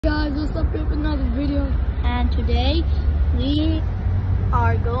video. And today we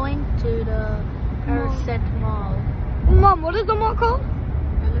are going to the Paraset Mall. Mom, what is the mall called?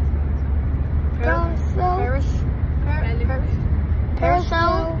 Paracel?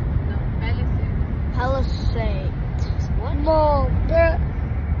 Palisade. What? Mall.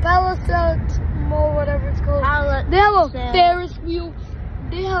 Palisade Mall, whatever it's called. They have a Ferris wheel.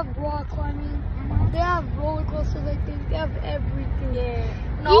 They have rock climbing. They have roller coasters, I think. They have everything. Yeah.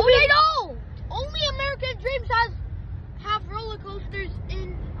 No, they don't. Only American Dreams have roller coasters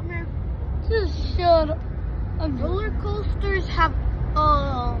in America. Just shut up. Roller coasters have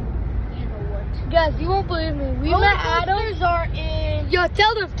you know what? Guys, you won't believe me. We met Adam. Roller coasters are in. Yo,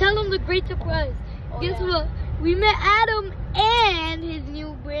 tell them the great surprise. Guess what? We met Adam and his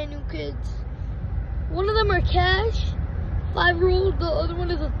brand new kids. One of them are Cash, 5-year-old. The other one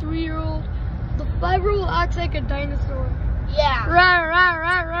is a 3-year-old. The 5-year-old acts like a dinosaur. Yeah.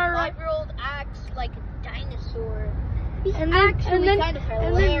 Right. 5-year-old acts like a dinosaur. He's And actually then kind of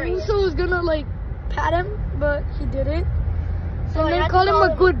hilarious. Musa was gonna like pat him, but he didn't. So And then called him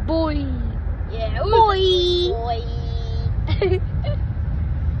a good boy. Yeah, Boy. boy.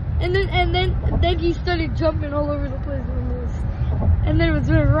 and then he started jumping all over the place on this. And then it was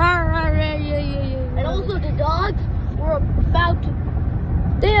yeah. And also the dogs were about to.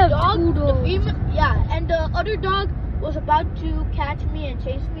 They have Dog, poodles. the female, yeah, and the other dog was about to catch me and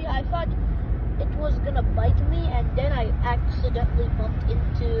chase me. I thought it was gonna bite me, and then I accidentally bumped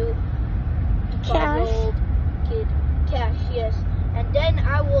into the Cash. 5-year-old kid, Cash. Yes, and then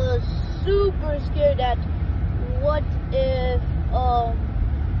I was super scared that what if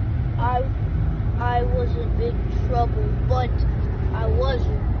I was in big trouble, but I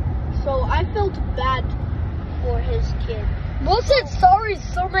wasn't. So I felt bad for his kid. Mo said sorry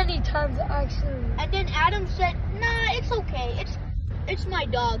so many times, actually. And then Adam said, "Nah, it's okay. It's my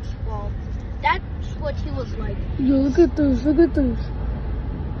dog's fault." That's what he was like. Yo, look at this. Look at this.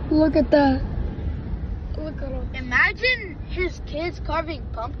 Look at that. Look at him. Imagine his kids carving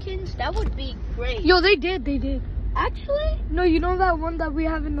pumpkins. That would be great. Yo, they did. Actually? No, you know that one that we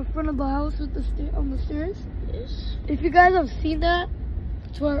have in the front of the house with the on the stairs? Yes. If you guys have seen that,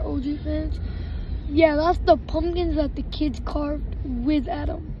 to our OG fans, yeah, that's the pumpkins that the kids carved with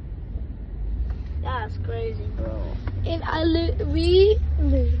Adam. That's crazy, bro. And we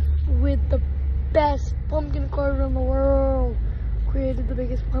live with the best pumpkin carver in the world. Created the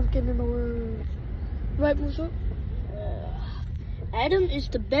biggest pumpkin in the world. Right, Musa? Adam is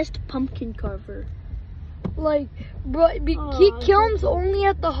the best pumpkin carver. Like, bro, he comes only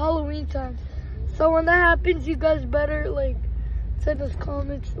at the Halloween time. So when that happens, you guys better, like, send us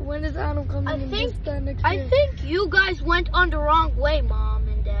comments. When is Adam coming? I next think you guys went on the wrong way, Mom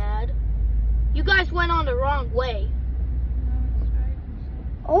and Dad. You guys went on the wrong way.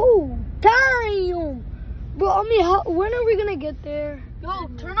 Oh, damn! Bro, I mean, when are we gonna get there? Yo,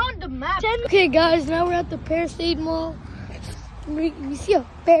 turn on the map. Okay, guys, now we're at the Palisade Mall. We see a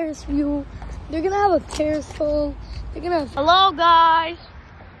Ferris wheel. They're gonna have a carousel. They're gonna have. Hello, guys.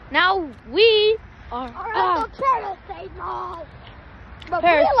 Now we are at the Palisade Mall. But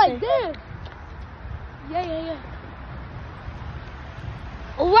Palisade. put it like this. Yeah.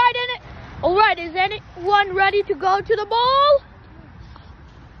 Alright, is anyone ready to go to the mall?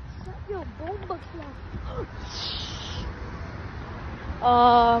 Yo, bomba clap.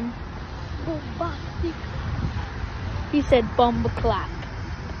 Bombastic. He said bomba clap.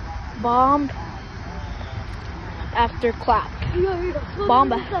 Bomb after clap.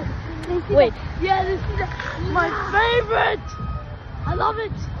 Bomba. Wait. Yeah, this is my favorite. I love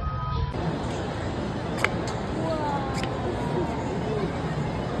it.